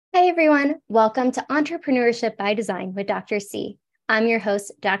Hi, everyone. Welcome to Entrepreneurship by Design with Dr. C. I'm your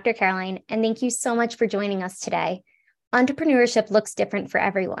host, Dr. Caroline, and thank you so much for joining us today. Entrepreneurship looks different for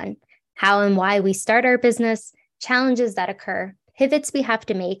everyone. How and why we start our business, challenges that occur, pivots we have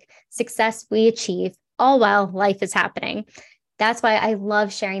to make, success we achieve, all while life is happening. That's why I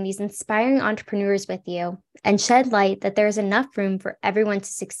love sharing these inspiring entrepreneurs with you and shed light that there is enough room for everyone to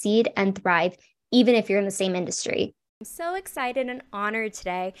succeed and thrive, even if you're in the same industry. I'm so excited and honored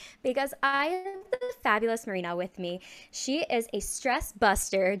today because I have the fabulous Marina with me. She is a stress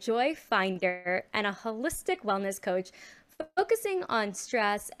buster, joy finder, and a holistic wellness coach focusing on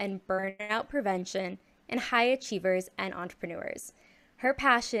stress and burnout prevention in high achievers and entrepreneurs. Her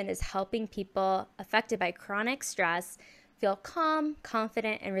passion is helping people affected by chronic stress feel calm,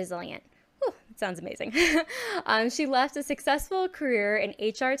 confident, and resilient. Whew, that sounds amazing. She left a successful career in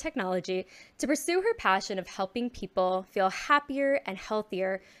HR technology to pursue her passion of helping people feel happier and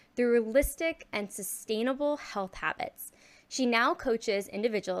healthier through realistic and sustainable health habits. She now coaches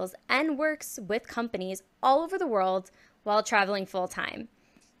individuals and works with companies all over the world while traveling full time.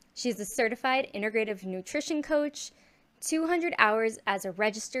 She's a certified integrative nutrition coach, 200 hours as a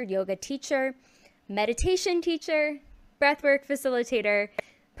registered yoga teacher, meditation teacher, breathwork facilitator,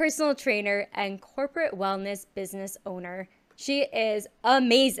 personal trainer, and corporate wellness business owner. She is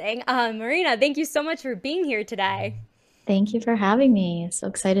amazing. Marina, thank you so much for being here today. Thank you for having me. So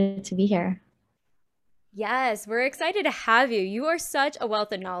excited to be here. Yes, we're excited to have you. You are such a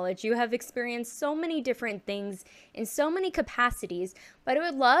wealth of knowledge. You have experienced so many different things in so many capacities, but I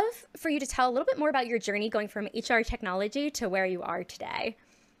would love for you to tell a little bit more about your journey going from HR technology to where you are today.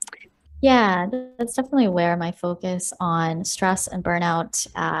 Yeah, that's definitely where my focus on stress and burnout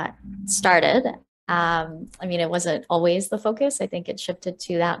started. I mean, it wasn't always the focus. I think it shifted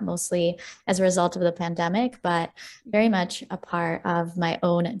to that mostly as a result of the pandemic, but very much a part of my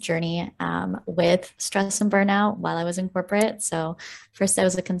own journey with stress and burnout while I was in corporate. So, first, I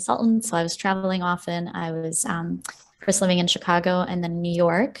was a consultant, so I was traveling often. I was first living in Chicago and then New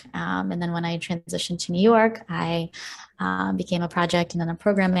York. And then when I transitioned to New York, I became a project and then a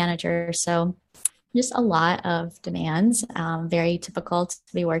program manager. So just a lot of demands, very typical to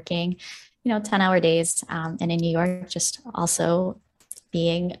be working, 10-hour days. And in New York, just also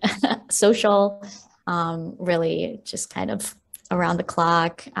being social, really just kind of around the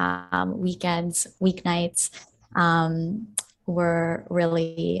clock, weekends, weeknights were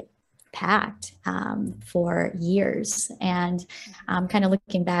really packed for years. And kind of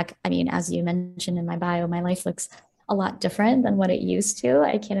looking back, I mean, as you mentioned in my bio, my life looks a lot different than what it used to.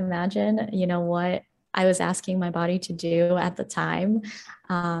 I can't imagine, what I was asking my body to do at the time.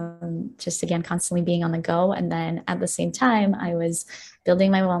 Just again, constantly being on the go. And then at the same time, I was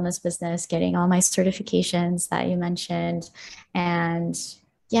building my wellness business, getting all my certifications that you mentioned. And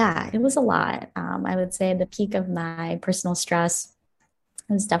yeah, it was a lot. I would say the peak of my personal stress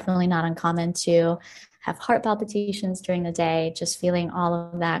is definitely not uncommon to have heart palpitations during the day, just feeling all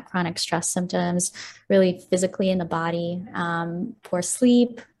of that chronic stress symptoms really physically in the body, poor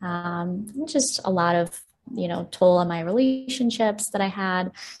sleep, just a lot of, toll on my relationships that I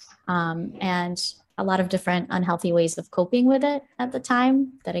had, and a lot of different unhealthy ways of coping with it at the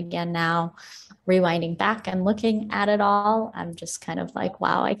time that again now rewinding back and looking at it all, I'm just kind of like,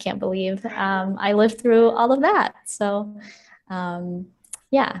 wow, I can't believe I lived through all of that. So um,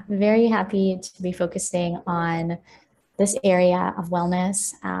 yeah, very happy to be focusing on this area of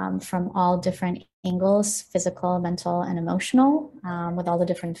wellness from all different angles, physical, mental, and emotional, with all the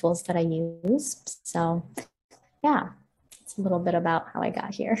different tools that I use. So yeah, it's a little bit about how I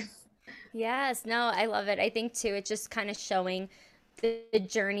got here. Yes, no, I love it. I think too, it's just kind of showing the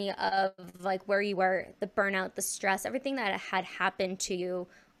journey of like where you were, the burnout, the stress, everything that had happened to you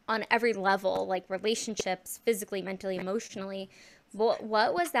on every level, like relationships, physically, mentally, emotionally. What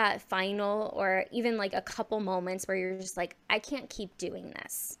was that final or even like a couple moments where you're just like, I can't keep doing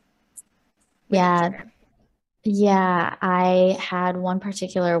this with Yeah, HR? yeah, I had one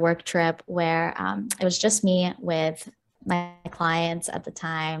particular work trip where it was just me with my clients at the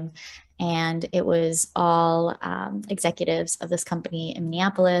time, and it was all executives of this company in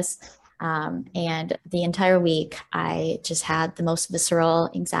Minneapolis. And the entire week, I just had the most visceral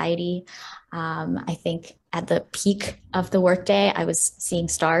anxiety. I think at the peak of the workday, I was seeing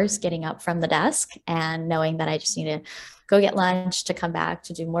stars getting up from the desk and knowing that I just needed go get lunch, to come back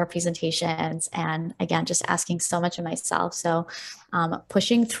to do more presentations. And again, just asking so much of myself. So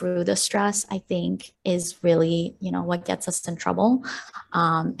pushing through the stress, I think, is really, what gets us in trouble.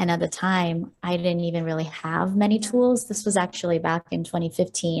 And at the time, I didn't even really have many tools. This was actually back in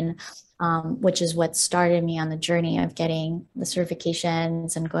 2015. which is what started me on the journey of getting the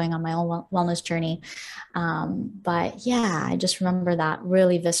certifications and going on my own wellness journey. But yeah, I just remember that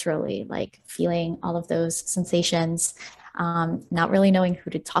really viscerally, like feeling all of those sensations, not really knowing who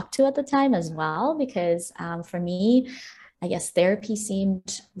to talk to at the time as well, because for me, I guess therapy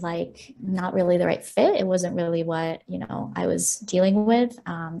seemed like not really the right fit. It wasn't really what, I was dealing with,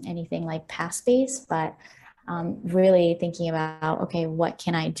 anything like past based, but really thinking about, okay, what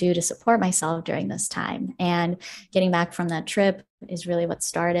can I do to support myself during this time? And getting back from that trip is really what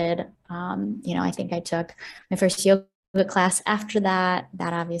started. I think I took my first yoga class after that.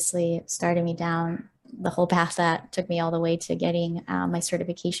 That obviously started me down the whole path that took me all the way to getting my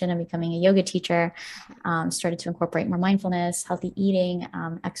certification and becoming a yoga teacher. Started to incorporate more mindfulness, healthy eating,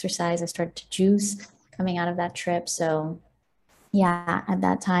 exercise. I started to juice coming out of that trip. So yeah, at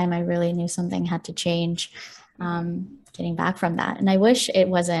that time, I really knew something had to change, getting back from that. And I wish it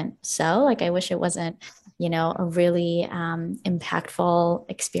wasn't so. Like, I wish it wasn't, a really impactful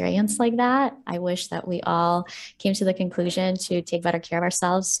experience like that. I wish that we all came to the conclusion to take better care of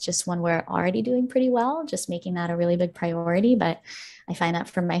ourselves just when we're already doing pretty well, just making that a really big priority. But I find that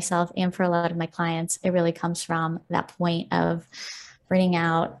for myself and for a lot of my clients, it really comes from that point of burning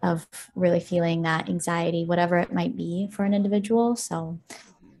out, of really feeling that anxiety, whatever it might be for an individual. So,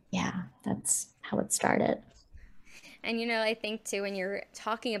 yeah, that's how it started. And I think too, when you're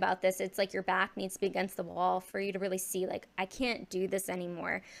talking about this, it's like your back needs to be against the wall for you to really see, like, I can't do this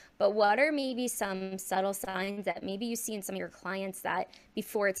anymore. But what are maybe some subtle signs that maybe you see in some of your clients that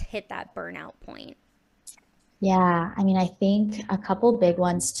before it's hit that burnout point? Yeah, I mean, I think a couple big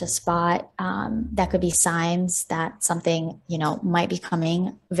ones to spot, that could be signs that something, might be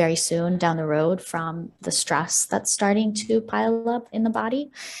coming very soon down the road from the stress that's starting to pile up in the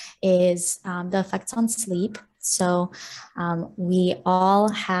body is the effects on sleep. So we all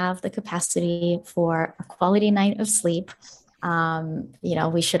have the capacity for a quality night of sleep.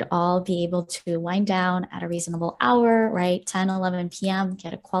 We should all be able to wind down at a reasonable hour, right? 10, 11 p.m.,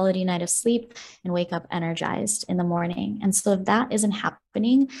 get a quality night of sleep and wake up energized in the morning. And so if that isn't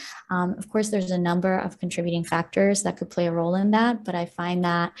happening, of course, there's a number of contributing factors that could play a role in that. But I find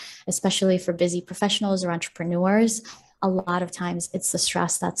that, especially for busy professionals or entrepreneurs, a lot of times it's the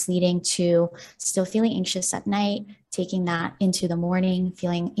stress that's leading to still feeling anxious at night, taking that into the morning,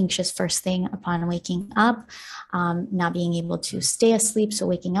 feeling anxious first thing upon waking up, not being able to stay asleep. So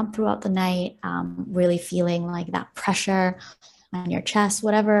waking up throughout the night, really feeling like that pressure on your chest,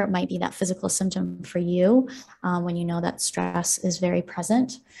 whatever might be that physical symptom for you, when you know that stress is very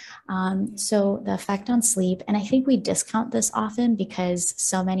present. So the effect on sleep, and I think we discount this often because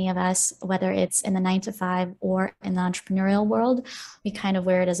so many of us, whether it's in the 9 to 5 or in the entrepreneurial world, we kind of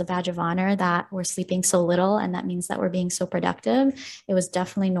wear it as a badge of honor that we're sleeping so little, and that means that we're being so productive. It was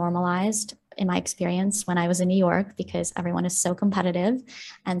definitely normalized in my experience when I was in New York because everyone is so competitive.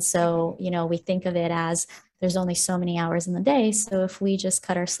 And so, we think of it as there's only so many hours in the day. So if we just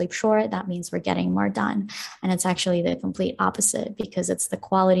cut our sleep short, that means we're getting more done. And it's actually the complete opposite because it's the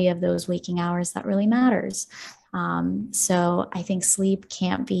quality of those waking hours that really matters. So I think sleep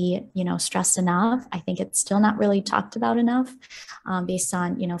can't be, stressed enough. I think it's still not really talked about enough, based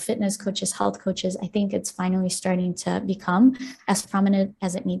on, fitness coaches, health coaches. I think it's finally starting to become as prominent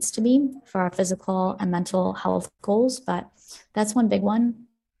as it needs to be for our physical and mental health goals. But that's one big one.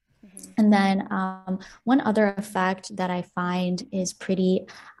 And then one other effect that I find is pretty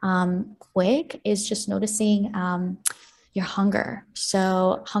quick is just noticing your hunger.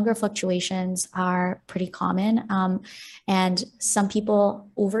 So hunger fluctuations are pretty common. And some people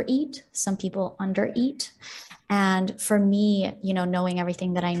overeat, some people undereat. And for me, knowing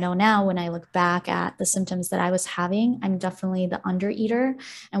everything that I know now, when I look back at the symptoms that I was having, I'm definitely the undereater.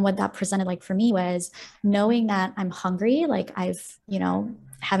 And what that presented like for me was knowing that I'm hungry, like I've,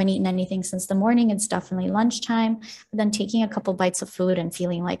 haven't eaten anything since the morning. It's definitely lunchtime. But then taking a couple bites of food and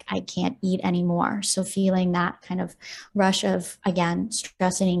feeling like I can't eat anymore. So feeling that kind of rush of, again,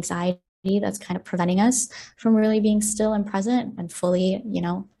 stress and anxiety that's kind of preventing us from really being still and present and fully,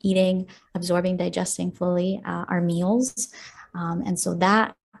 eating, absorbing, digesting fully our meals. And so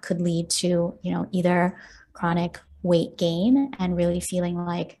that could lead to, either chronic weight gain and really feeling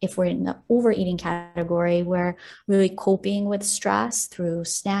like if we're in the overeating category, we're really coping with stress through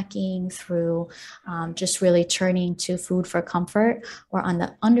snacking, through just really turning to food for comfort, or on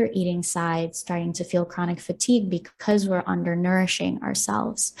the undereating side, starting to feel chronic fatigue because we're undernourishing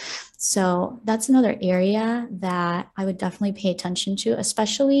ourselves. So that's another area that I would definitely pay attention to,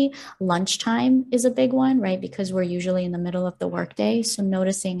 especially lunchtime is a big one, right? Because we're usually in the middle of the workday. So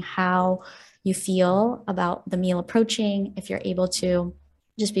noticing how you feel about the meal approaching, if you're able to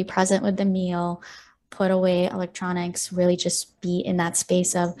just be present with the meal, put away electronics, really just be in that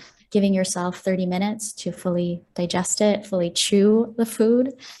space of giving yourself 30 minutes to fully digest it, fully chew the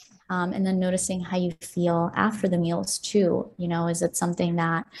food. And then noticing how you feel after the meals too. You know, is it something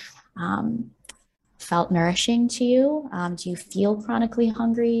that felt nourishing to you? Do you feel chronically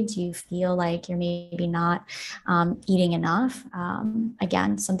hungry? Do you feel like you're maybe not eating enough?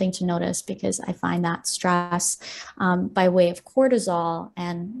 Again, something to notice, because I find that stress by way of cortisol,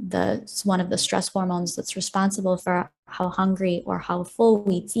 and one of the stress hormones that's responsible for how hungry or how full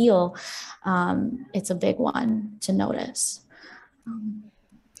we feel, it's a big one to notice.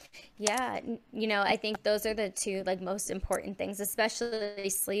 Yeah, I think those are the two like most important things,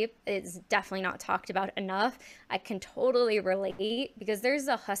 especially sleep is definitely not talked about enough. I can totally relate because there's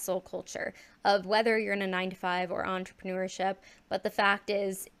a hustle culture of whether you're in a 9 to 5 or entrepreneurship, but the fact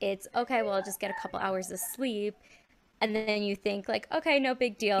is it's okay, well, I'll just get a couple hours of sleep. And then you think like, okay, no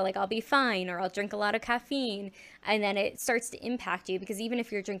big deal, like I'll be fine, or I'll drink a lot of caffeine. And then it starts to impact you because even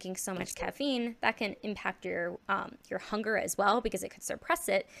if you're drinking so much caffeine, that can impact your hunger as well because it could suppress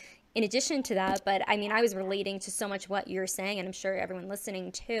it. In addition to that, but I mean, I was relating to so much what you're saying, and I'm sure everyone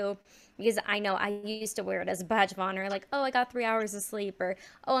listening too, because I know I used to wear it as a badge of honor, like, oh, I got 3 hours of sleep, or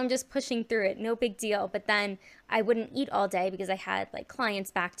oh, I'm just pushing through it, no big deal. But then I wouldn't eat all day because I had like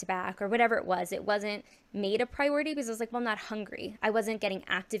clients back to back or whatever it was. It wasn't made a priority because I was like, well, I'm not hungry. I wasn't getting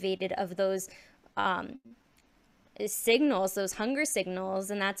activated of those um, signals, those hunger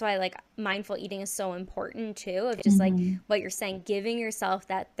signals. And that's why like mindful eating is so important too, of just like Mm-hmm. what you're saying, giving yourself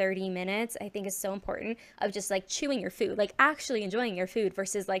that 30 minutes, I think is so important, of just like chewing your food, like actually enjoying your food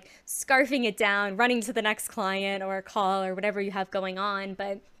versus like scarfing it down, running to the next client or a call or whatever you have going on.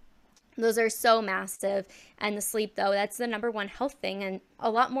 But those are so massive. And the sleep, though, that's the number one health thing. And a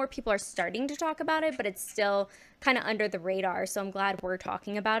lot more people are starting to talk about it, but it's still kind of under the radar. So I'm glad we're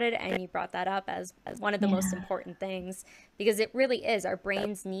talking about it. And you brought that up as one of the most Yeah, important things because it really is. Our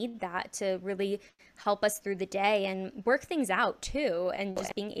brains need that to really help us through the day and work things out too. And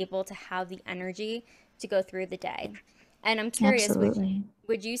just being able to have the energy to go through the day. And I'm curious, absolutely.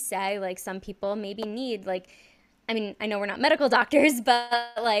 would you say like some people maybe need like, I mean, I know we're not medical doctors, but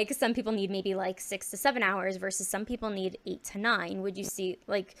like some people need maybe like 6 to 7 hours versus some people need 8 to 9. Would you see,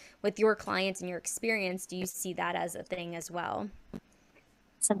 like, with your clients and your experience, do you see that as a thing as well?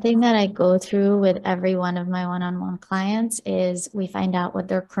 Something that I go through with every one of my one-on-one clients is we find out what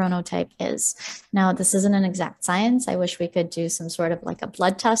their chronotype is. Now, this isn't an exact science. I wish we could do some sort of like a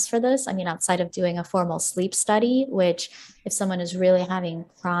blood test for this. I mean, outside of doing a formal sleep study, which if someone is really having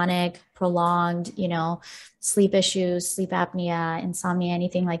chronic, prolonged, sleep issues, sleep apnea, insomnia,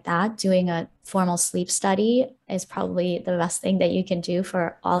 anything like that, doing a formal sleep study is probably the best thing that you can do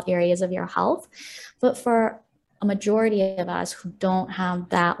for all areas of your health. But for a majority of us who don't have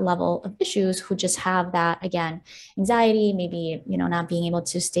that level of issues, who just have that, again, anxiety, maybe, not being able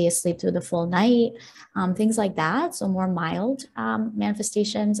to stay asleep through the full night, things like that. So more mild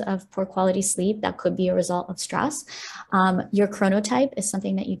manifestations of poor quality sleep that could be a result of stress. Your chronotype is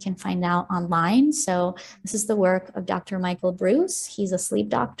something that you can find out online. So this is the work of Dr. Michael Bruce. He's a sleep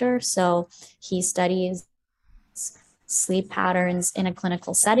doctor. So he studies sleep patterns in a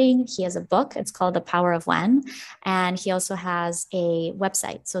clinical setting. He has a book. It's called The Power of When. And he also has a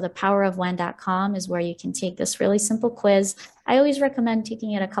website. So thepowerofwhen.com is where you can take this really simple quiz. I always recommend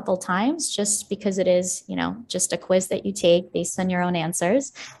taking it a couple times just because it is, just a quiz that you take based on your own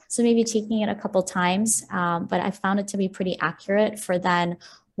answers. So maybe taking it a couple times. But I found it to be pretty accurate for then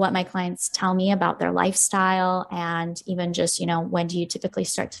what my clients tell me about their lifestyle and even just, when do you typically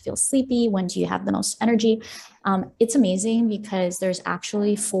start to feel sleepy? When do you have the most energy? It's amazing because there's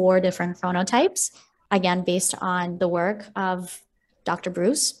actually 4 different chronotypes, again, based on the work of Dr.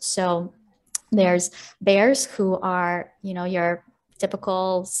 Bruce. So there's bears who are, your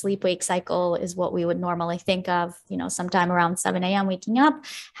typical sleep wake cycle is what we would normally think of, sometime around 7 a.m. waking up,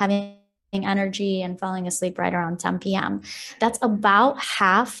 having energy and falling asleep right around 10 p.m. That's about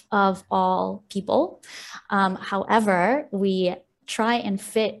half of all people. However, we try and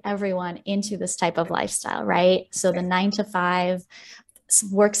fit everyone into this type of lifestyle, right? So the 9 to 5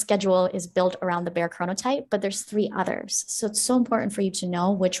 work schedule is built around the bear chronotype, but there's 3 others. So it's so important for you to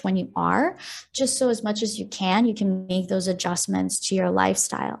know which one you are, just so as much as you can make those adjustments to your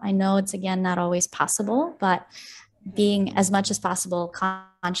lifestyle. I know it's, again, not always possible, but being as much as possible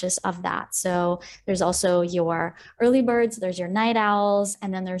conscious of that. So there's also your early birds, there's your night owls,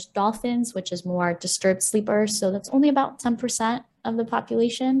 and then there's dolphins, which is more disturbed sleepers. So that's only about 10% of the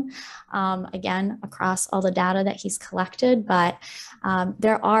population, again, across all the data that he's collected. But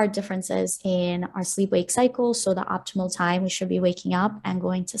there are differences in our sleep-wake cycle. So the optimal time we should be waking up and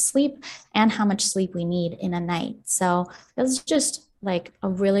going to sleep, and how much sleep we need in a night. So that's just like a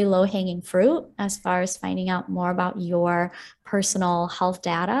really low hanging fruit as far as finding out more about your personal health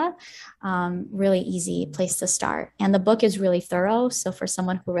data. Really easy place to start. And the book is really thorough. So for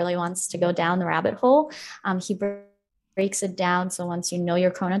someone who really wants to go down the rabbit hole, he breaks it down. So once you know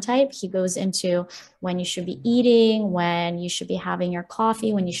your chronotype, he goes into when you should be eating, when you should be having your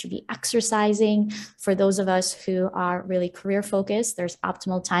coffee, when you should be exercising. For those of us who are really career focused, there's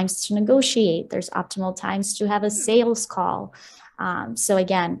optimal times to negotiate. There's optimal times to have a sales call. So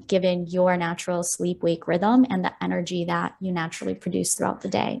again, given your natural sleep-wake rhythm and the energy that you naturally produce throughout the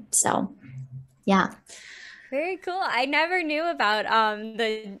day. So yeah. Very cool. I never knew about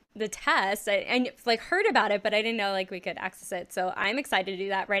the test. I like heard about it, but I didn't know like we could access it. So I'm excited to do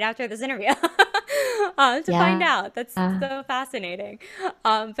that right after this interview to find out. That's so fascinating.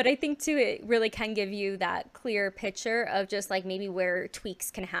 But I think too, it really can give you that clear picture of just like maybe where tweaks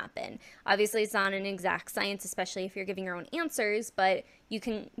can happen. Obviously, it's not an exact science, especially if you're giving your own answers, but you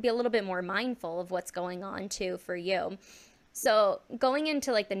can be a little bit more mindful of what's going on too for you. So going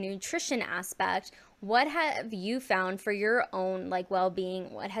into like the nutrition aspect, what have you found for your own like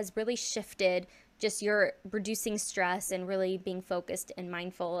well-being? What has really shifted just your reducing stress and really being focused and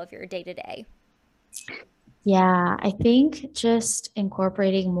mindful of your day to day? Yeah, I think just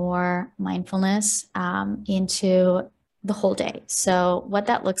incorporating more mindfulness into the whole day. So what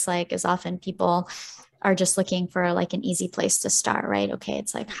that looks like is often people are just looking for like an easy place to start, right? Okay,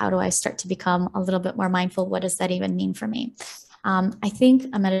 it's like, how do I start to become a little bit more mindful? What does that even mean for me? I think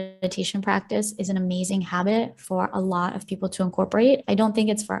a meditation practice is an amazing habit for a lot of people to incorporate. I don't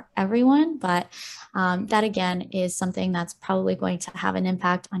think it's for everyone, but that again is something that's probably going to have an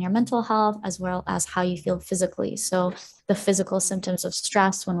impact on your mental health as well as how you feel physically. So the physical symptoms of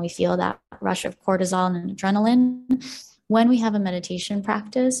stress, when we feel that rush of cortisol and adrenaline, when we have a meditation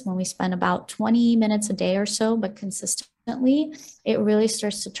practice, when we spend about 20 minutes a day or so, but consistently, it really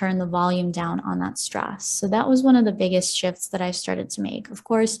starts to turn the volume down on that stress. So that was one of the biggest shifts that I started to make. Of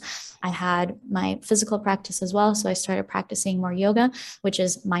course, I had my physical practice as well. So I started practicing more yoga, which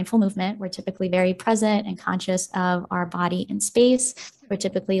is mindful movement. We're typically very present and conscious of our body and space. We're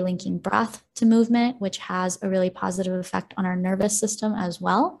typically linking breath to movement, which has a really positive effect on our nervous system as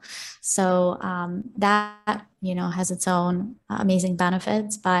well. So that, has its own amazing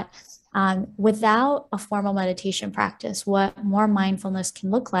benefits. But without a formal meditation practice, what more mindfulness can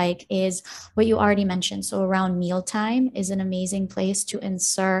look like is what you already mentioned. So around mealtime is an amazing place to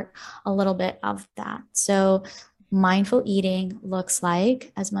insert a little bit of that. So mindful eating looks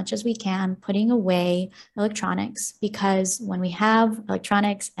like, as much as we can, putting away electronics, because when we have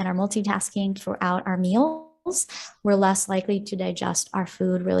electronics and are multitasking throughout our meals, we're less likely to digest our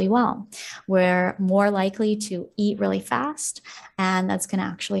food really well. We're more likely to eat really fast, and that's going to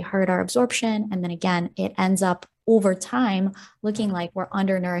actually hurt our absorption. And then again, it ends up over time looking like we're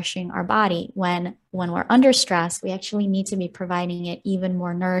undernourishing our body, when we're under stress, we actually need to be providing it even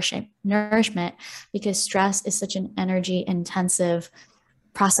more nourishment, because stress is such an energy intensive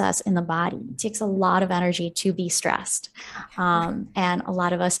process in the body. It takes a lot of energy to be stressed. And a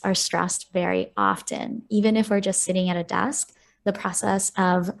lot of us are stressed very often. Even if we're just sitting at a desk, the process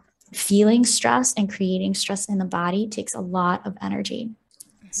of feeling stress and creating stress in the body takes a lot of energy.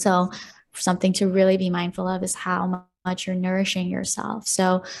 So something to really be mindful of is how much you're nourishing yourself.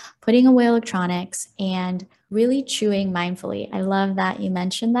 So putting away electronics and really chewing mindfully. I love that you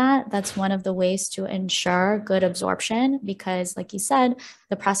mentioned that. That's one of the ways to ensure good absorption, because like you said,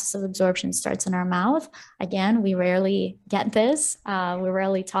 the process of absorption starts in our mouth. Again, we rarely get this. We're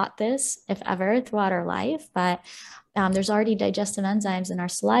rarely taught this, if ever, throughout our life, but there's already digestive enzymes in our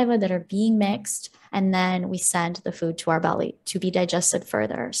saliva that are being mixed, and then we send the food to our belly to be digested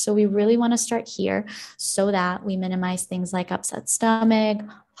further. So we really want to start here so that we minimize things like upset stomach,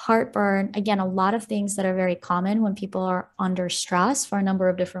 heartburn. Again, a lot of things that are very common when people are under stress for a number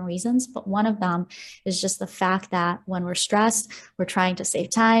of different reasons. But one of them is just the fact that when we're stressed, we're trying to save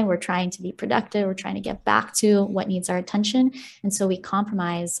time, we're trying to be productive, we're trying to get back to what needs our attention. And so we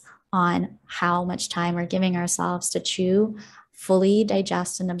compromise on how much time we're giving ourselves to chew, fully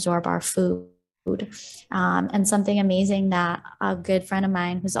digest, and absorb our food. And something amazing that a good friend of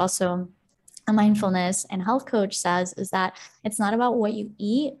mine who's also a mindfulness and health coach says is that it's not about what you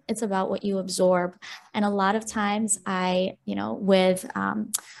eat, it's about what you absorb. And a lot of times with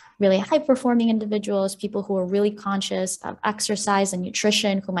really high performing individuals, people who are really conscious of exercise and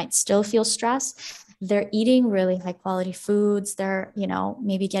nutrition, who might still feel stress, they're eating really high quality foods. They're,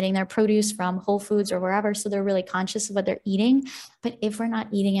 maybe getting their produce from Whole Foods or wherever. So they're really conscious of what they're eating. But if we're not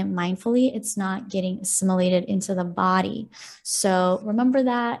eating it mindfully, it's not getting assimilated into the body. So remember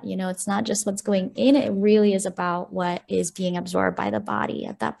that, it's not just what's going in, it really is about what is being absorbed by the body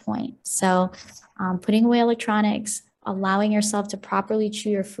at that point. So putting away electronics, allowing yourself to properly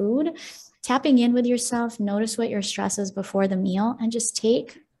chew your food, tapping in with yourself, notice what your stress is before the meal, and just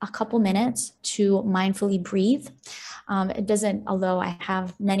take a couple minutes to mindfully breathe. It doesn't, although I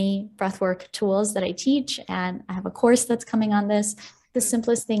have many breathwork tools that I teach, and I have a course that's coming on this, the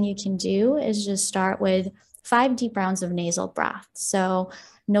simplest thing you can do is just start with 5 deep rounds of nasal breath. So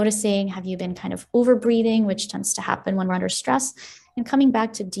noticing, have you been kind of over breathing, which tends to happen when we're under stress, and coming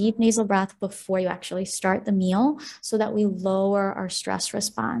back to deep nasal breath before you actually start the meal so that we lower our stress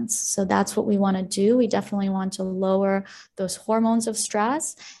response. So that's what we want to do. We definitely want to lower those hormones of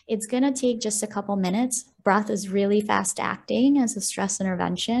stress. It's going to take just a couple minutes. Breath is really fast acting as a stress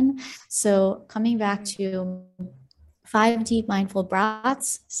intervention. So coming back to 5 deep mindful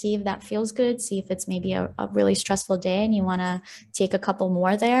breaths, see if that feels good, see if it's maybe a really stressful day and you want to take a couple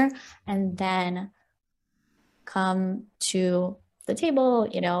more there, and then come to the table.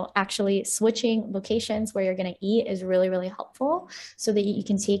 Actually switching locations where you're going to eat is really, really helpful so that you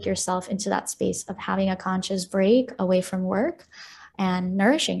can take yourself into that space of having a conscious break away from work and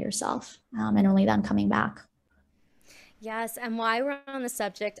nourishing yourself, and only then coming back. Yes, and while we're on the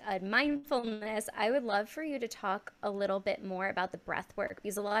subject of mindfulness, I would love for you to talk a little bit more about the breath work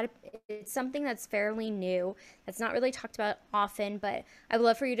because it's something that's fairly new, that's not really talked about often, but I would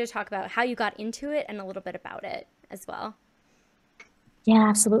love for you to talk about how you got into it and a little bit about it as well. Yeah,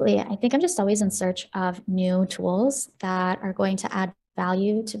 absolutely. I think I'm just always in search of new tools that are going to add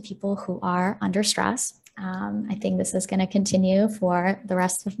value to people who are under stress. I think this is going to continue for the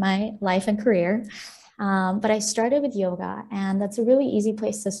rest of my life and career. But I started with yoga, and that's a really easy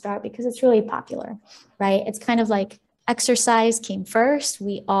place to start because it's really popular, right? It's kind of like exercise came first.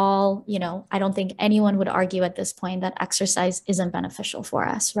 We all, I don't think anyone would argue at this point that exercise isn't beneficial for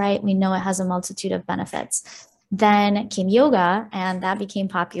us, right? We know it has a multitude of benefits. Then came yoga, and that became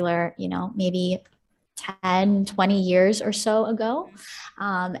popular, maybe 10, 20 years or so ago.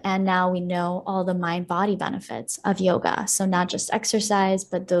 And now we know all the mind body benefits of yoga. So, not just exercise,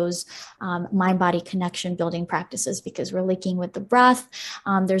 but those mind body connection building practices because we're linking with the breath.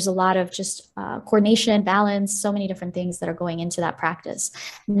 There's a lot of just coordination, balance, so many different things that are going into that practice.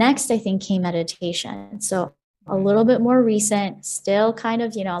 Next, I think came meditation. So, a little bit more recent, still kind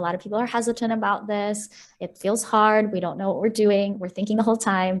of, a lot of people are hesitant about this. It feels hard. We don't know what we're doing. We're thinking the whole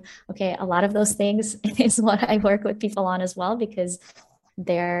time. Okay, a lot of those things is what I work with people on as well, because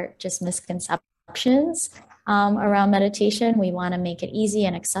they're just misconceptions around meditation. We want to make it easy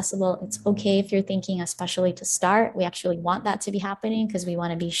and accessible. It's okay if you're thinking, especially to start. We actually want that to be happening because we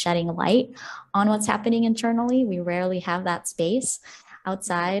want to be shedding light on what's happening internally. We rarely have that space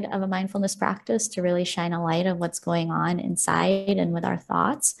outside of a mindfulness practice to really shine a light of what's going on inside and with our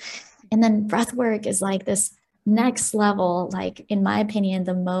thoughts. And then breath work is like this next level, like in my opinion,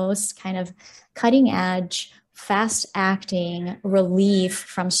 the most kind of cutting edge, fast acting relief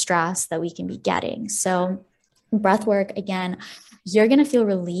from stress that we can be getting. So breath work, again, you're going to feel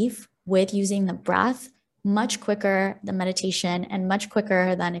relief with using the breath much quicker than meditation and much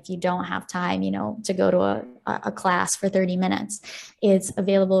quicker than if you don't have time, to go to a class for 30 minutes. It's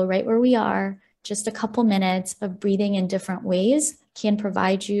available right where we are. Just a couple minutes of breathing in different ways can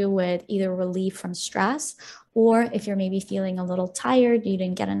provide you with either relief from stress, or if you're maybe feeling a little tired, you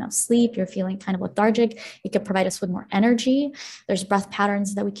didn't get enough sleep, you're feeling kind of lethargic, it could provide us with more energy. There's breath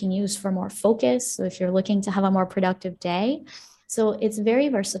patterns that we can use for more focus. So if you're looking to have a more productive day, so it's very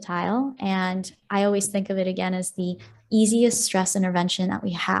versatile. And I always think of it again as the easiest stress intervention that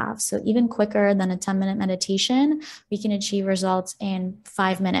we have. So even quicker than a 10-minute meditation, we can achieve results in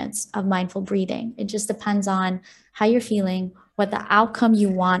 5 minutes of mindful breathing. It just depends on how you're feeling, what the outcome you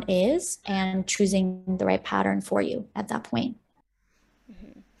want is, and choosing the right pattern for you at that point.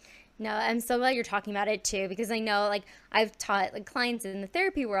 No, I'm so glad you're talking about it too, because I know like I've taught like clients in the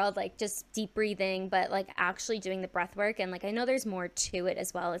therapy world, like just deep breathing, but like actually doing the breath work. And like I know there's more to it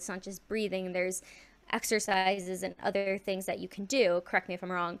as well. It's not just breathing, there's exercises and other things that you can do. Correct me if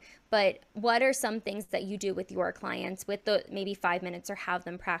I'm wrong. But what are some things that you do with your clients with the maybe 5 minutes or have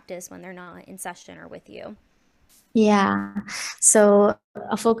them practice when they're not in session or with you? Yeah. So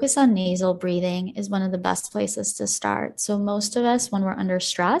a focus on nasal breathing is one of the best places to start. So most of us, when we're under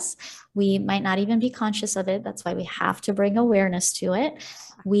stress, we might not even be conscious of it. That's why we have to bring awareness to it.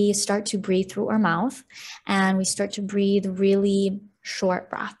 We start to breathe through our mouth and we start to breathe really short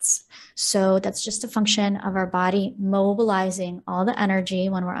breaths. So that's just a function of our body mobilizing all the energy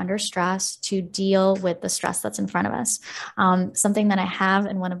when we're under stress to deal with the stress that's in front of us. Something that I have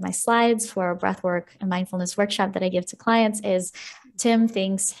in one of my slides for a breathwork and mindfulness workshop that I give to clients is Tim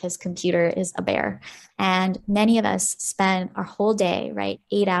thinks his computer is a bear. And many of us spend our whole day, right,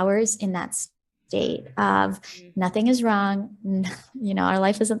 8 hours in that state of nothing is wrong, our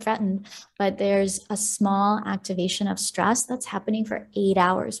life isn't threatened, but there's a small activation of stress that's happening for 8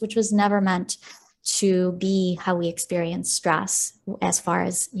 hours, which was never meant to be how we experience stress as far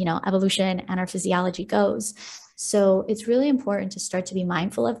as, evolution and our physiology goes. So it's really important to start to be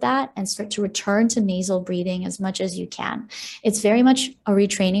mindful of that and start to return to nasal breathing as much as you can. It's very much a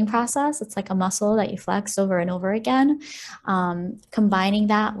retraining process. It's like a muscle that you flex over and over again. Combining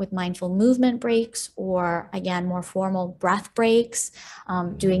that with mindful movement breaks, or again, more formal breath breaks,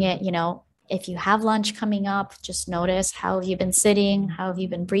 doing it, if you have lunch coming up, just notice how have you been sitting, how have you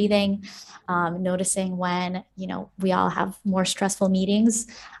been breathing, noticing when, we all have more stressful meetings,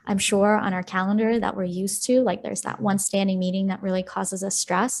 I'm sure, on our calendar that we're used to. Like there's that one standing meeting that really causes us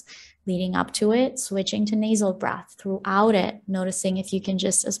stress. Leading up to it, switching to nasal breath throughout it, noticing if you can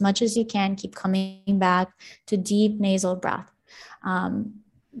just, as much as you can, keep coming back to deep nasal breath.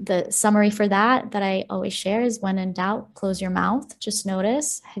 The summary for that I always share is, when in doubt, close your mouth. Just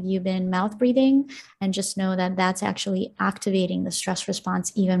notice, have you been mouth breathing? And just know that that's actually activating the stress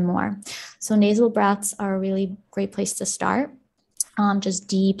response even more. So nasal breaths are a really great place to start. Just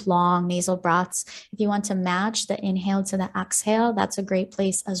deep, long nasal breaths. If you want to match the inhale to the exhale, that's a great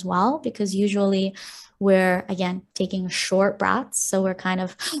place as well, because usually we're, again, taking short breaths. So we're kind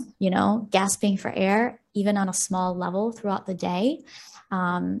of, gasping for air, even on a small level throughout the day.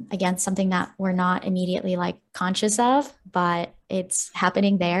 Again, something that we're not immediately conscious of, but it's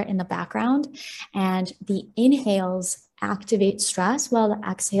happening there in the background. And the inhales activate stress while the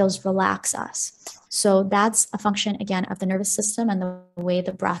exhales relax us. So that's a function, again, of the nervous system and the way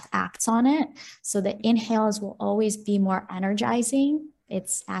the breath acts on it. So the inhales will always be more energizing.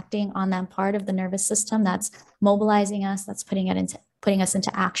 It's acting on that part of the nervous system that's mobilizing us, that's putting us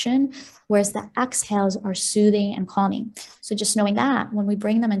into action, whereas the exhales are soothing and calming. So just knowing that when we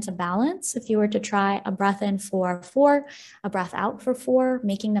bring them into balance, if you were to try a breath in for 4, a breath out for 4,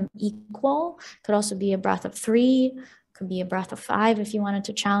 making them equal, could also be a breath of 3, could be a breath of 5 if you wanted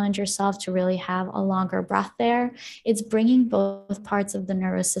to challenge yourself to really have a longer breath there. It's bringing both parts of the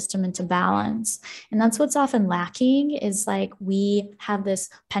nervous system into balance. And that's what's often lacking, is we have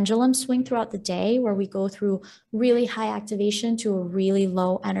this pendulum swing throughout the day where we go through really high activation to a really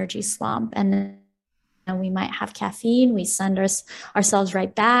low energy slump. And we might have caffeine, we send ourselves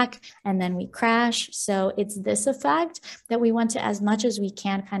right back, and then we crash. So it's this effect that we want to, as much as we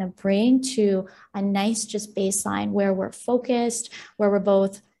can, kind of bring to a nice just baseline where we're focused, where we're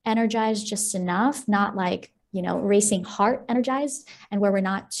both energized just enough, not racing heart energized, and where we're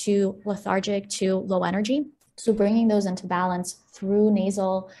not too lethargic, too low energy. So bringing those into balance through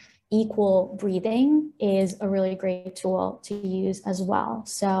nasal equal breathing is a really great tool to use as well.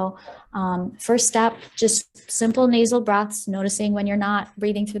 So first step, just simple nasal breaths, noticing when you're not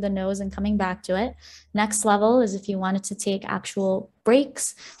breathing through the nose and coming back to it. Next level is if you wanted to take actual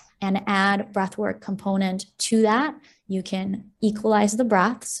breaks and add breathwork component to that, you can equalize the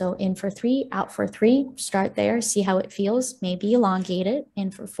breath. So in for 3, out for 3, start there, see how it feels, maybe elongate it,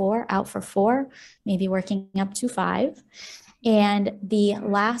 in for 4, out for 4, maybe working up to 5. And the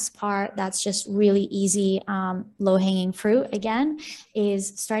last part that's just really easy, low-hanging fruit, again,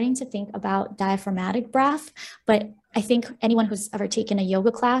 is starting to think about diaphragmatic breath. But I think anyone who's ever taken a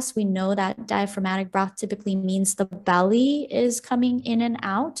yoga class, we know that diaphragmatic breath typically means the belly is coming in and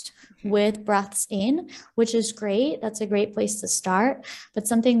out with breaths in, which is great. That's a great place to start. But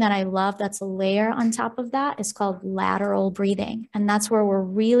something that I love that's a layer on top of that is called lateral breathing. And that's where we're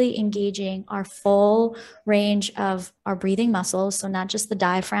really engaging our full range of our breathing muscles. So not just the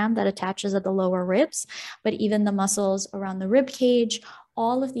diaphragm that attaches at the lower ribs, but even the muscles around the rib cage.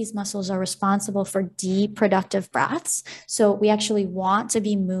 All of these muscles are responsible for deep productive breaths. So we actually want to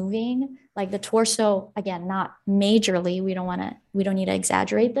be moving the torso, again, not majorly. We don't need to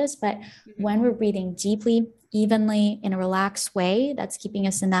exaggerate this, but when we're breathing deeply, evenly, in a relaxed way, that's keeping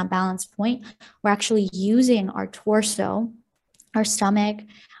us in that balance point, we're actually using our torso, our stomach,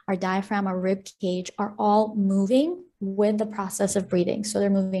 our diaphragm, our rib cage are all moving with the process of breathing. So they're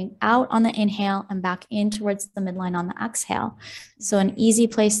moving out on the inhale and back in towards the midline on the exhale. So an easy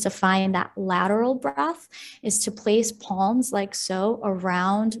place to find that lateral breath is to place palms like so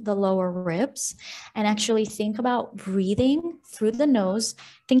around the lower ribs and actually think about breathing through the nose,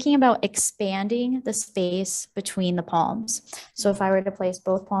 thinking about expanding the space between the palms. So if I were to place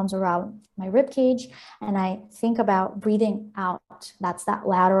both palms around my rib cage and I think about breathing out, that's that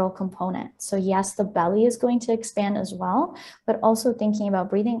lateral component. So yes, the belly is going to expand as well, but also thinking about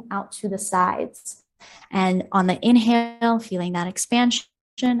breathing out to the sides. And on the inhale, feeling that expansion.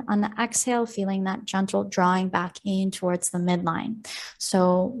 On the exhale, feeling that gentle drawing back in towards the midline.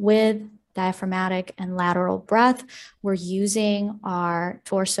 So with diaphragmatic and lateral breath, we're using our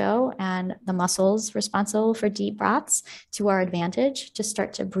torso and the muscles responsible for deep breaths to our advantage to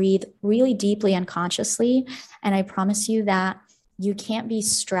start to breathe really deeply and consciously. And I promise you that you can't be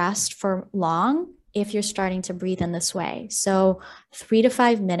stressed for long if you're starting to breathe in this way. So 3 to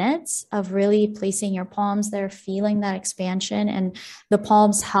 5 minutes of really placing your palms there, feeling that expansion, and the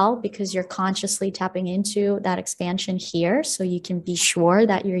palms help because you're consciously tapping into that expansion here. So you can be sure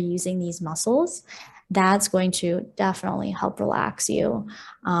that you're using these muscles. That's going to definitely help relax you.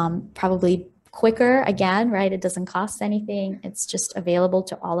 Probably quicker again, right? It doesn't cost anything. It's just available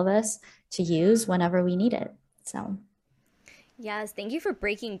to all of us to use whenever we need it. So Yes, thank you for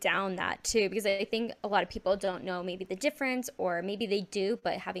breaking down that too, because I think a lot of people don't know maybe the difference, or maybe they do,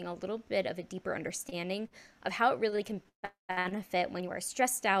 but having a little bit of a deeper understanding of how it really can benefit when you are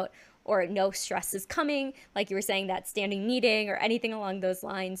stressed out or no stress is coming, like you were saying, that standing meeting or anything along those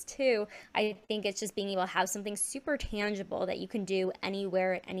lines too. I think it's just being able to have something super tangible that you can do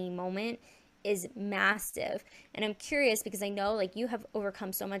anywhere at any moment is massive. And I'm curious because I know like you have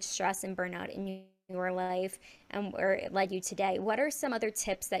overcome so much stress and burnout in your life and where it led you today. What are some other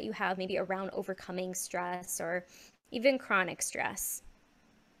tips that you have maybe around overcoming stress or even chronic stress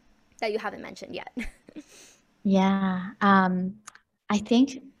that you haven't mentioned yet? yeah, I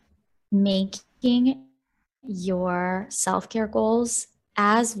think making your self-care goals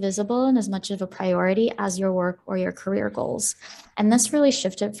as visible and as much of a priority as your work or your career goals. And this really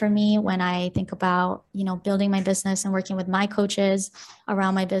shifted for me when I think about, building my business and working with my coaches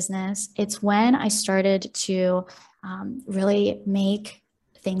around my business. It's when I started to really make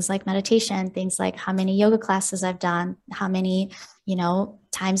things like meditation, things like how many yoga classes I've done, how many,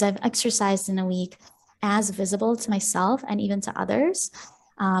 times I've exercised in a week, as visible to myself and even to others,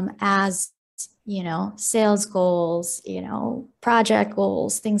 as sales goals, project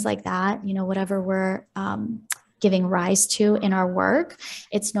goals, things like that, whatever we're giving rise to in our work.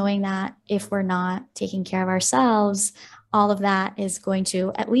 It's knowing that if we're not taking care of ourselves, all of that is going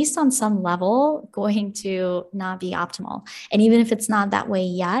to, at least on some level, going to not be optimal. And even if it's not that way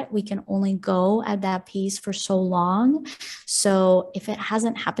yet, we can only go at that pace for so long. So if it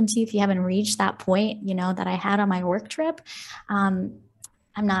hasn't happened to you, if you haven't reached that point, that I had on my work trip, I'm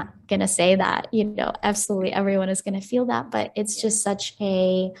not going to say that, absolutely everyone is going to feel that, but it's just such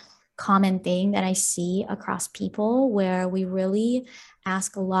a common thing that I see across people where we really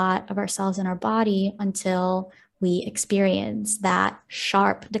ask a lot of ourselves and our body until we experience that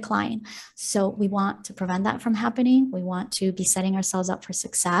sharp decline. So we want to prevent that from happening. We want to be setting ourselves up for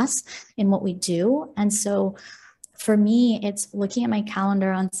success in what we do. And so for me, it's looking at my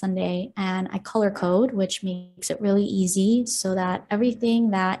calendar on Sunday and I color code, which makes it really easy so that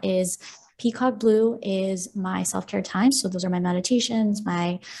everything that is peacock blue is my self-care time. So those are my meditations,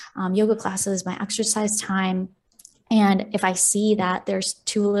 my yoga classes, my exercise time. And if I see that there's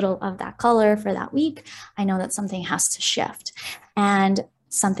too little of that color for that week, I know that something has to shift. And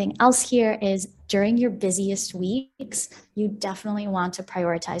something else here is during your busiest weeks, you definitely want to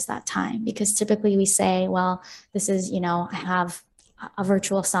prioritize that time, because typically we say, well, this is, I have a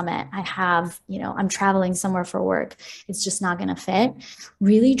virtual summit. I have, I'm traveling somewhere for work. It's just not going to fit.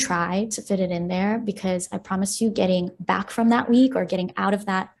 Really try to fit it in there, because I promise you, getting back from that week or getting out of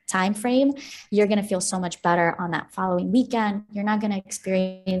that time frame, you're going to feel so much better on that following weekend. You're not going to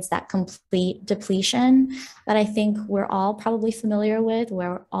experience that complete depletion that I think we're all probably familiar with,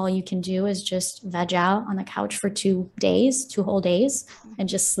 where all you can do is just veg out on the couch for 2 days, 2 whole days, and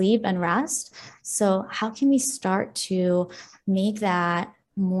just sleep and rest. So how can we start to make that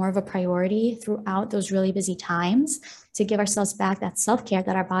more of a priority throughout those really busy times to give ourselves back that self-care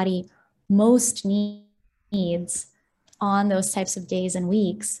that our body most needs on those types of days and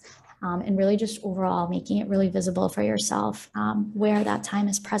weeks, and really just overall making it really visible for yourself where that time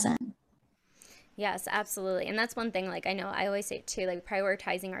is present. Yes, absolutely. And that's one thing, like, I know I always say it too, like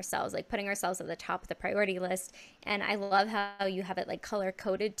prioritizing ourselves, like putting ourselves at the top of the priority list. And I love how you have it like color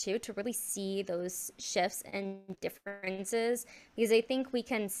coded too, to really see those shifts and differences. Because I think we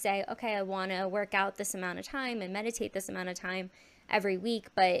can say, okay, I want to work out this amount of time and meditate this amount of time every week.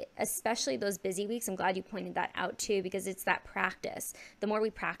 But especially those busy weeks, I'm glad you pointed that out too, because it's that practice. The more we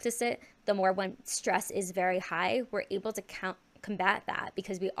practice it, the more when stress is very high, we're able to combat that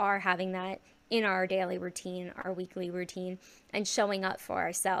because we are having that in our daily routine, our weekly routine, and showing up for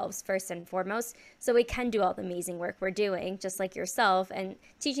ourselves first and foremost. So we can do all the amazing work we're doing, just like yourself, and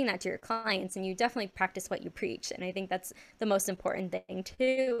teaching that to your clients. And you definitely practice what you preach. And I think that's the most important thing,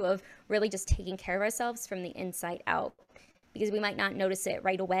 too, of really just taking care of ourselves from the inside out. Because we might not notice it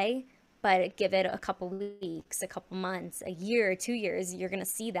right away, but give it a couple weeks, a couple months, a year, 2 years, you're going to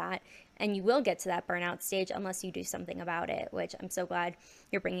see that. And you will get to that burnout stage unless you do something about it, which I'm so glad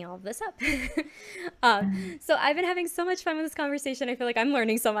you're bringing all of this up. So I've been having so much fun with this conversation. I feel like I'm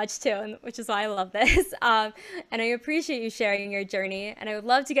learning so much too, and which is why I love this. And I appreciate you sharing your journey. And I would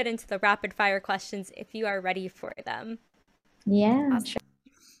love to get into the rapid fire questions if you are ready for them. Yeah, Awesome. sure.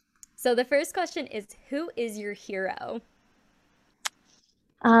 So the first question is, who is your hero?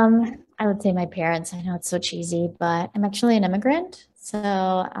 I would say my parents. I know it's so cheesy, but I'm actually an immigrant.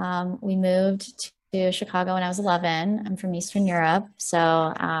 So we moved to Chicago when I was 11. I'm from Eastern Europe.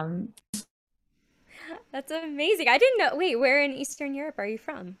 So That's amazing. I didn't know. Wait, where in Eastern Europe are you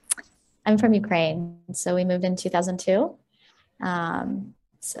from? I'm from Ukraine. So we moved in 2002.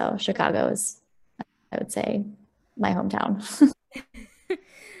 So Chicago is, I would say, my hometown.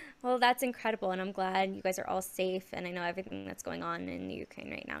 Well, that's incredible, and I'm glad you guys are all safe, and I know everything that's going on in the Ukraine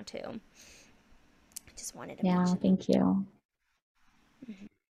right now too. I just wanted to Yeah, mention, thank you. of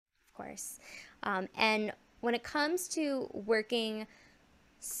course. And when it comes to working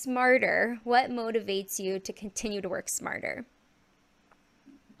smarter, what motivates you to continue to work smarter?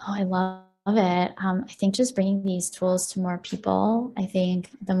 Oh, I love it. I think just bringing these tools to more people, I think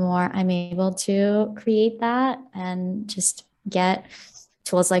the more I'm able to create that and just get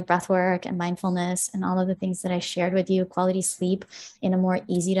tools like breath work and mindfulness and all of the things that I shared with you, quality sleep in a more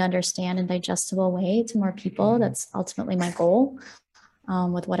easy to understand and digestible way to more people. That's ultimately my goal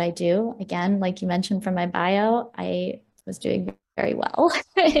with what I do. Again, like you mentioned from my bio, I was doing very well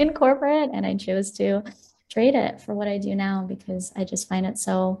in corporate and I chose to trade it for what I do now because I just find it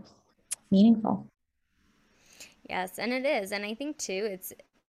so meaningful. Yes, and it is. And I think too, it's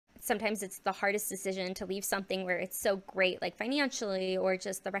sometimes it's the hardest decision to leave something where it's so great, like financially or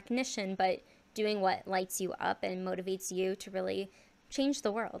just the recognition, but doing what lights you up and motivates you to really change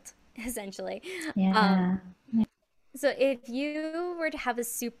the world, essentially. Um, Yeah. so if you were to have a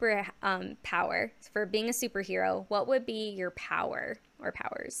super power for being a superhero, what would be your power or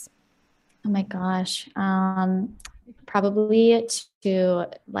powers? Oh my gosh. Probably to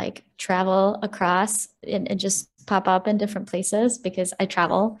like travel across and just pop up in different places because I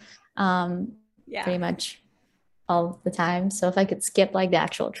travel Yeah. pretty much all the time. So if I could skip like the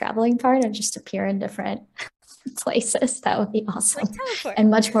actual traveling part and just appear in different places, that would be Like awesome teleport. and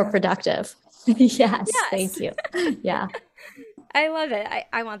much more productive. Yes, Yes. thank you. Yeah. I love it.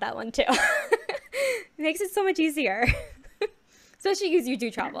 I want that one too. It makes it so much easier, especially because you do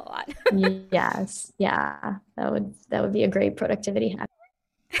travel a lot. Yes. Yeah. That would be a great productivity hack.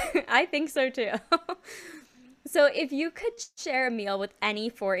 I think so too. So, if you could share a meal with any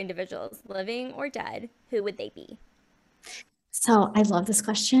four individuals, living or dead, who would they be? So I love this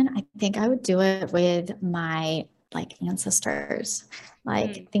question. I think I would do it with my like ancestors, Mm.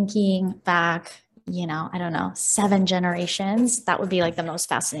 like thinking back, I don't know, 7 generations. That would be like the most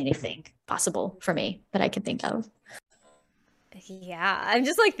fascinating thing possible for me that I could think of. Yeah, I'm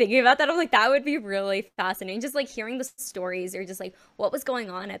just like thinking about that. I'm like, that would be really fascinating. Just like hearing the stories or just like what was going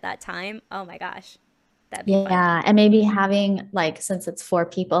on at that time. Oh my gosh, that'd be fun. Yeah. And maybe having like, since it's 4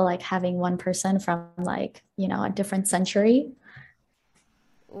 people, like having one person from like, a different century.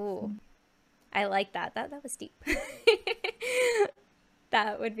 Ooh, I like that. That was deep.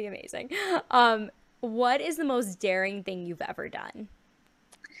 That would be amazing. What is the most daring thing you've ever done?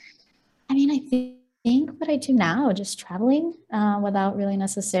 I mean, I think what I do now, just traveling without really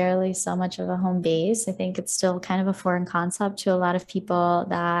necessarily so much of a home base. I think it's still kind of a foreign concept to a lot of people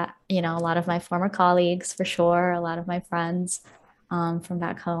that, a lot of my former colleagues for sure, a lot of my friends from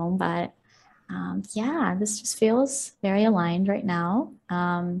back home. But yeah, this just feels very aligned right now.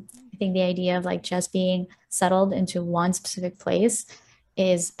 I think the idea of like just being settled into one specific place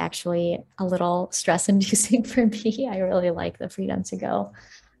is actually a little stress inducing for me. I really like the freedom to go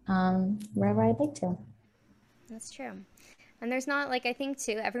wherever I'd like to. That's true. And there's not like, I think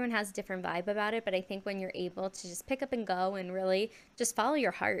too, everyone has a different vibe about it, but I think when you're able to just pick up and go and really just follow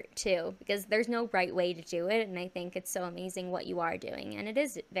your heart too, because there's no right way to do it. And I think it's so amazing what you are doing. And it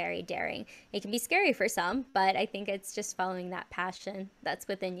is very daring. It can be scary for some, but I think it's just following that passion that's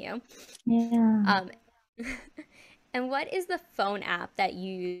within you. Yeah. Um, and what is the phone app that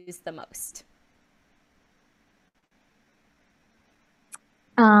you use the most?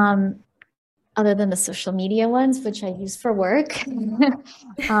 Um, Other than the social media ones, which I use for work,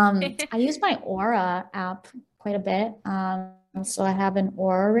 I use my Aura app quite a bit. So I have an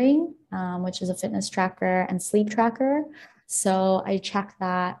Aura ring, which is a fitness tracker and sleep tracker. So I check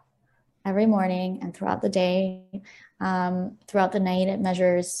that every morning and throughout the day. Throughout the night, it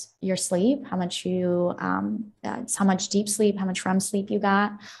measures your sleep, how much deep sleep, how much REM sleep you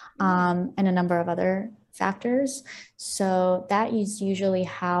got, and a number of other factors. So that is usually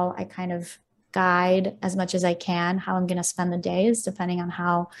how I kind of guide as much as I can how I'm going to spend the days, depending on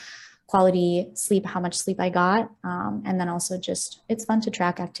how quality sleep, how much sleep I got. And then also just, it's fun to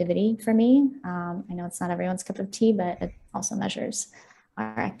track activity for me. I know it's not everyone's cup of tea, but it also measures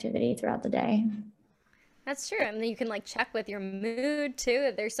our activity throughout the day. That's true. I mean, you can like check with your mood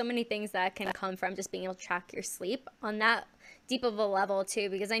too. There's so many things that can come from just being able to track your sleep on that deep of a level too.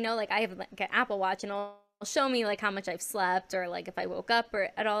 Because I know like I have like an Apple Watch and it'll show me like how much I've slept or like if I woke up or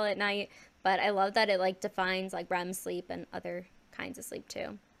at all at night. But I love that it like defines like REM sleep and other kinds of sleep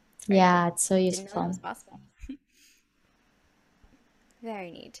too. It's very cool. Yeah, it's so Didn't know that was useful. possible.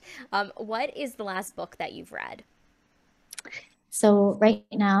 Very neat. What is the last book that you've read? So right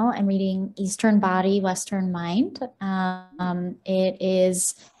now I'm reading Eastern Body, Western Mind. It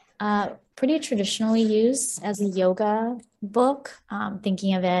is pretty traditionally used as a yoga book,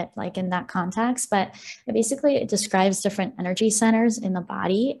 thinking of it like in that context, but it describes different energy centers in the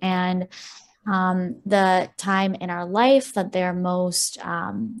body and the time in our life that they're most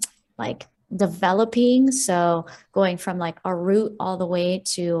like developing. So going from like our root all the way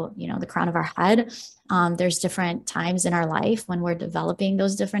to, the crown of our head. There's different times in our life when we're developing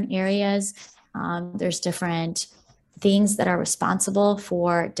those different areas. There's different things that are responsible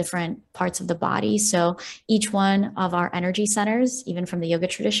for different parts of the body. So each one of our energy centers, even from the yoga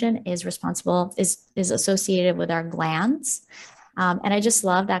tradition, is associated with our glands. And I just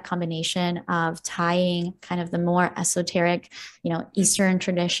love that combination of tying kind of the more esoteric, Eastern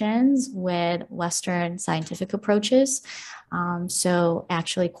traditions with Western scientific approaches. So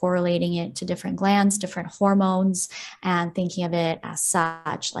actually correlating it to different glands, different hormones, and thinking of it as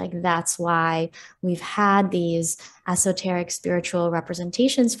such. Like that's why we've had these esoteric spiritual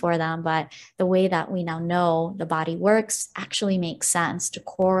representations for them. But the way that we now know the body works actually makes sense to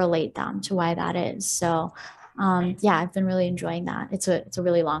correlate them to why that is. So yeah, I've been really enjoying that. It's a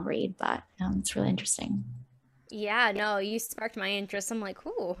really long read, but it's really interesting. Yeah, no, you sparked my interest. I'm like,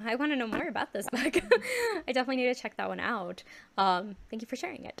 ooh, I want to know more about this book. I definitely need to check that one out. Thank you for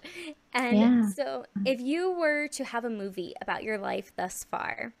sharing it. And Yeah. so, if you were to have a movie about your life thus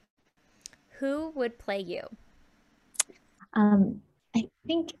far, who would play you? Um, I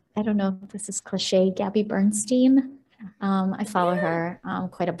think I don't know if this is cliche, Gabby Bernstein. I follow Yeah. her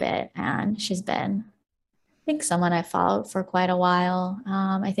quite a bit, and she's been, I think, someone I followed for quite a while.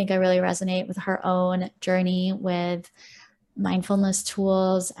 I think I really resonate with her own journey with mindfulness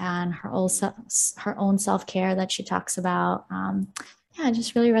tools and her own self care that she talks about. Yeah, I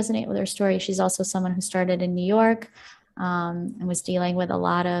just really resonate with her story. She's also someone who started in New York and was dealing with a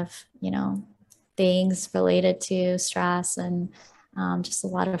lot of things related to stress and just a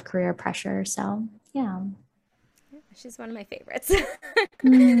lot of career pressure. So yeah. She's one of my favorites.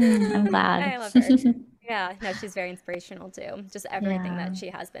 I'm glad. I love her. Yeah, no, she's very inspirational too. Just everything Yeah. that she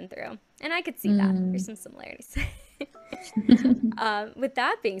has been through. And I could see that. There's Mm. some similarities. With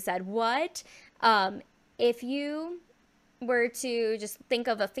that being said, if you were to just think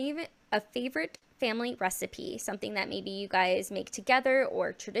of a favorite family recipe, something that maybe you guys make together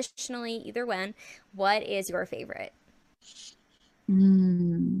or traditionally, either when, what is your favorite?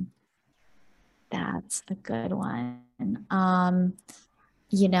 Mm. That's a good one.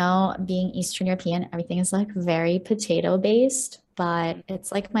 Being Eastern European, everything is like very potato based, but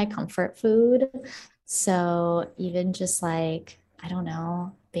it's like my comfort food. So even just like, I don't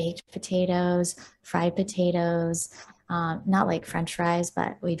know, baked potatoes, fried potatoes, not like French fries,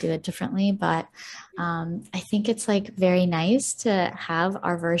 but we do it differently. But I think it's like very nice to have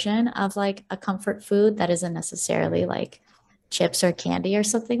our version of like a comfort food that isn't necessarily like chips or candy or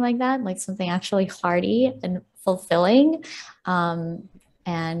something like that, like something actually hearty and fulfilling. Um,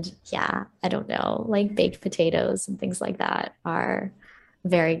 and yeah, I don't know, like baked potatoes and things like that are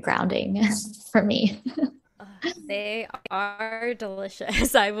very grounding for me. They are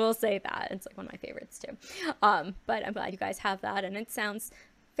delicious. I will say that. It's like one of my favorites too. But I'm glad you guys have that, and it sounds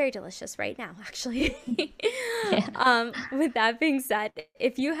very delicious right now, actually. Yeah. With that being said,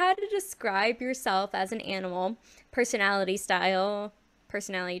 if you had to describe yourself as an animal, personality style,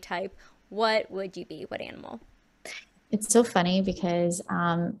 personality type, what would you be? What animal? It's so funny because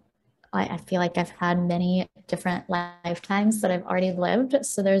I feel like I've had many different lifetimes that I've already lived.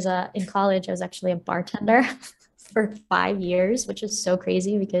 So in college, I was actually a bartender for 5 years, which is so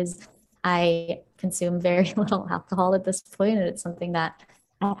crazy because I consume very little alcohol at this point, and it's something that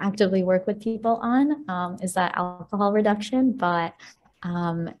I actively work with people on, is that alcohol reduction. But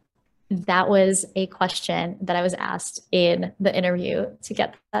um, that was a question that I was asked in the interview to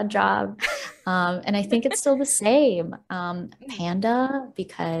get that job. And I think it's still the same. Panda,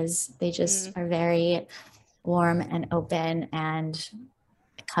 because they just Mm, are very warm and open and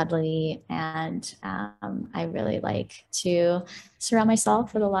cuddly. And I really like to surround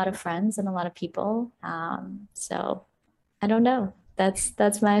myself with a lot of friends and a lot of people. So I don't know.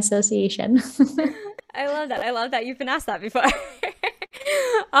 That's my association. I love that. I love that you've been asked that before.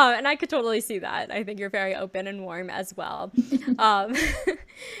 And I could totally see that. I think you're very open and warm as well. Um,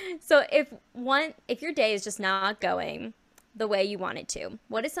 so if your day is just not going the way you want it to,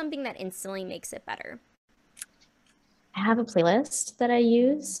 what is something that instantly makes it better? I have a playlist that I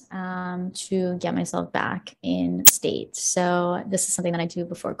use to get myself back in state. So this is something that I do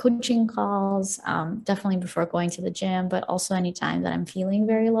before coaching calls, definitely before going to the gym, but also anytime that I'm feeling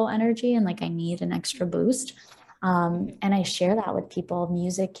very low energy and like I need an extra boost. Mhm. And I share that with people.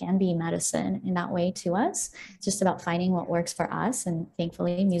 Music can be medicine in that way to us. It's just about finding what works for us. And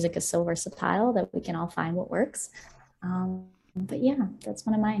thankfully, music is so versatile that we can all find what works. But yeah, that's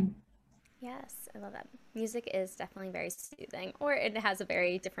one of mine. Yes, I love that. Music is definitely very soothing, or it has a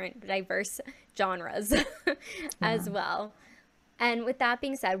very different, diverse genres Yeah. as well. And with that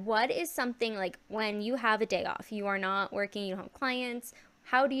being said, what is something like when you have a day off, you are not working, you don't have clients,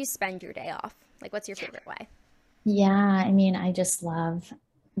 how do you spend your day off? Like, what's your favorite way? Yeah, I mean, I just love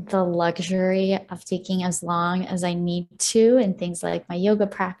the luxury of taking as long as I need to in things like my yoga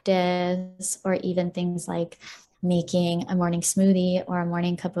practice, or even things like making a morning smoothie or a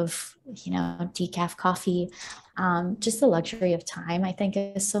morning cup of, decaf coffee. Just the luxury of time, I think,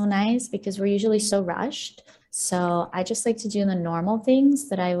 is so nice because we're usually so rushed. So I just like to do the normal things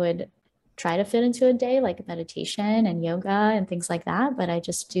that I would try to fit into a day, like meditation and yoga and things like that. But I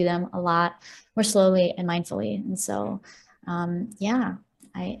just do them a lot more slowly and mindfully. And so, yeah,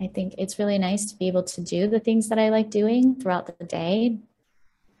 I think it's really nice to be able to do the things that I like doing throughout the day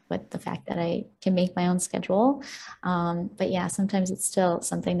with the fact that I can make my own schedule. But yeah, sometimes it's still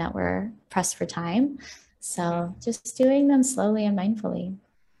something that we're pressed for time. Mhm. So just doing them slowly and mindfully.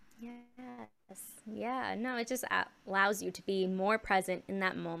 Yes. Yeah. No, it just allows you to be more present in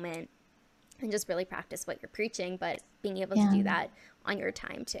that moment and just really practice what you're preaching, but being able to Yeah. do that on your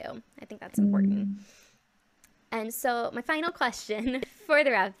time too. I think that's important. Mm. And so, my final question for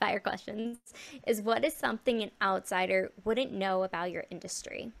the rapid fire questions is what is something an outsider wouldn't know about your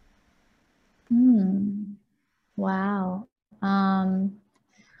industry? Mm. Wow. Um,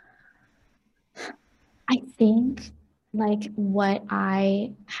 I think like what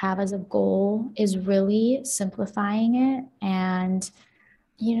I have as a goal is really simplifying it. And,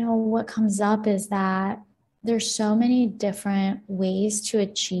 what comes up is that there's so many different ways to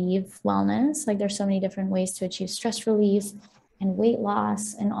achieve wellness. Like there's so many different ways to achieve stress relief and weight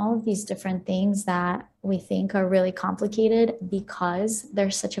loss and all of these different things that we think are really complicated because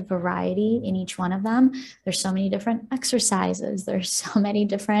there's such a variety in each one of them. There's so many different exercises. There's so many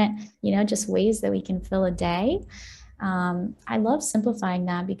different, just ways that we can fill a day. I love simplifying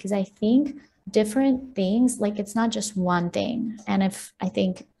that because I think different things, like it's not just one thing. And if I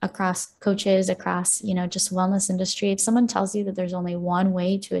think across coaches, across, just wellness industry, if someone tells you that there's only one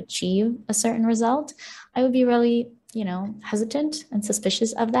way to achieve a certain result, I would be really, hesitant and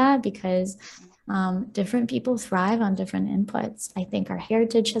suspicious of that because different people thrive on different inputs. I think our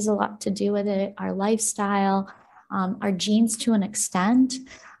heritage has a lot to do with it, our lifestyle, our genes to an extent.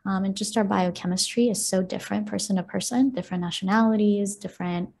 And just our biochemistry is so different person to person, different nationalities,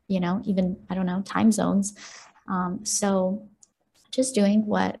 different, even, I don't know, time zones. So just doing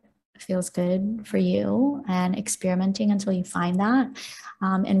what feels good for you and experimenting until you find that.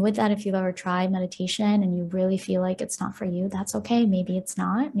 And with that, if you've ever tried meditation and you really feel like it's not for you, that's okay. Maybe it's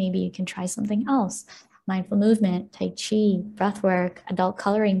not. Maybe you can try something else. Mindful movement, Tai Chi, breath work, adult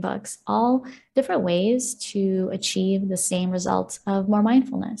coloring books, all different ways to achieve the same results of more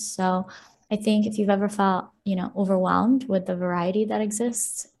mindfulness. So I think if you've ever felt, overwhelmed with the variety that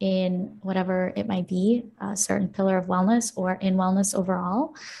exists in whatever it might be, a certain pillar of wellness or in wellness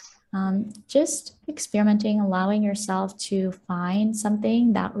overall, just experimenting, allowing yourself to find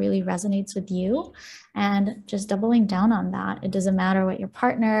something that really resonates with you and just doubling down on that. It doesn't matter what your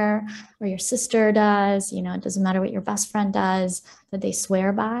partner or your sister does, it doesn't matter what your best friend does that they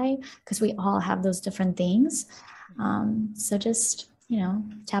swear by, because we all have those different things. So just,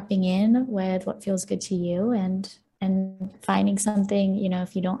 tapping in with what feels good to you and finding something,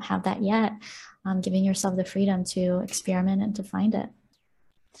 if you don't have that yet, giving yourself the freedom to experiment and to find it.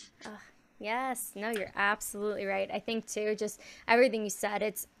 Yes, no, you're absolutely right. I think too, just everything you said,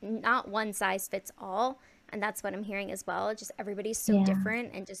 it's not one size fits all. And that's what I'm hearing as well. Just everybody's so Yeah.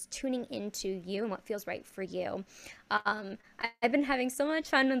 different and just tuning into you and what feels right for you. I've been having so much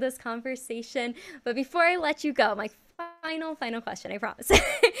fun with this conversation. But before I let you go, my final question, I promise,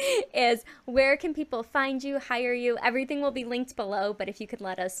 is where can people find you, hire you? Everything will be linked below, but if you could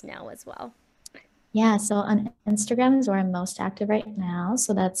let us know as well. Yeah, so on Instagram is where I'm most active right now.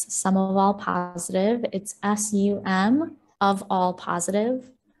 So that's Sum of All Positive. It's SUM of All Positive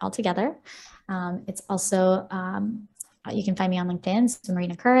altogether. It's also, you can find me on LinkedIn, so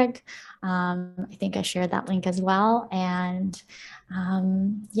Marina Kurig. I think I shared that link as well. And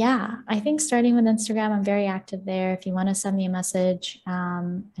yeah, I think starting with Instagram, I'm very active there. If you want to send me a message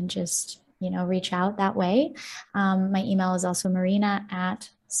and just, reach out that way. My email is also marina at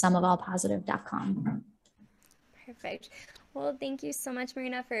sumofallpositive.com. Perfect. Well, thank you so much,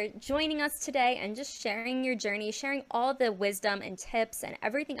 Marina, for joining us today and just sharing your journey, sharing all the wisdom and tips and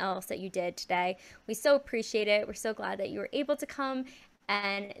everything else that you did today. We so appreciate it. We're so glad that you were able to come,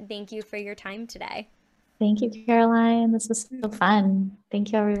 and thank you for your time today. Thank you, Caroline. This was so fun.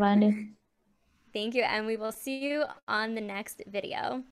 Thank you, everyone. Thank you, and we will see you on the next video.